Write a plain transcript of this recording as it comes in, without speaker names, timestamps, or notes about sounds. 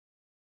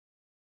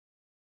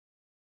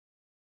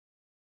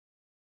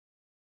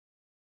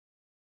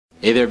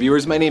Hey there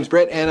viewers, my name's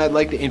Brett and I'd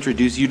like to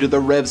introduce you to the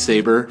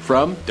REVsaber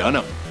from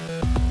Dunham.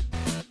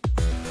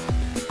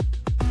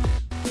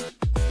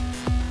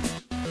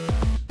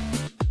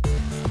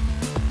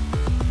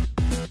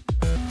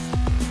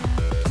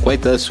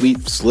 Quite the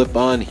sweet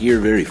slip-on here,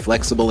 very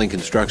flexible in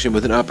construction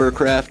with an upper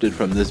crafted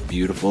from this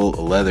beautiful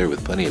leather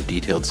with plenty of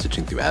detailed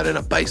stitching throughout and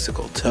a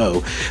bicycle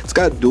toe. It's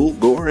got dual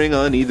goring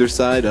on either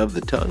side of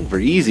the tongue for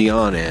easy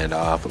on and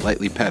off, a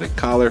lightly padded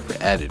collar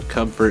for added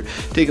comfort.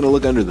 Taking a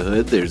look under the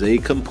hood, there's a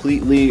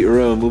completely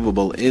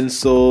removable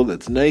insole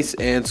that's nice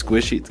and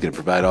squishy. It's going to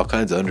provide all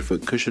kinds of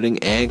underfoot cushioning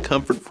and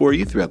comfort for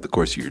you throughout the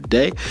course of your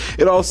day.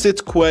 It all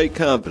sits quite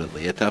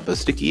confidently atop a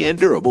sticky and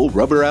durable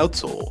rubber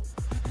outsole.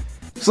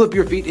 Slip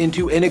your feet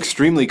into an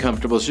extremely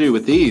comfortable shoe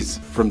with these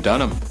from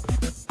Dunham.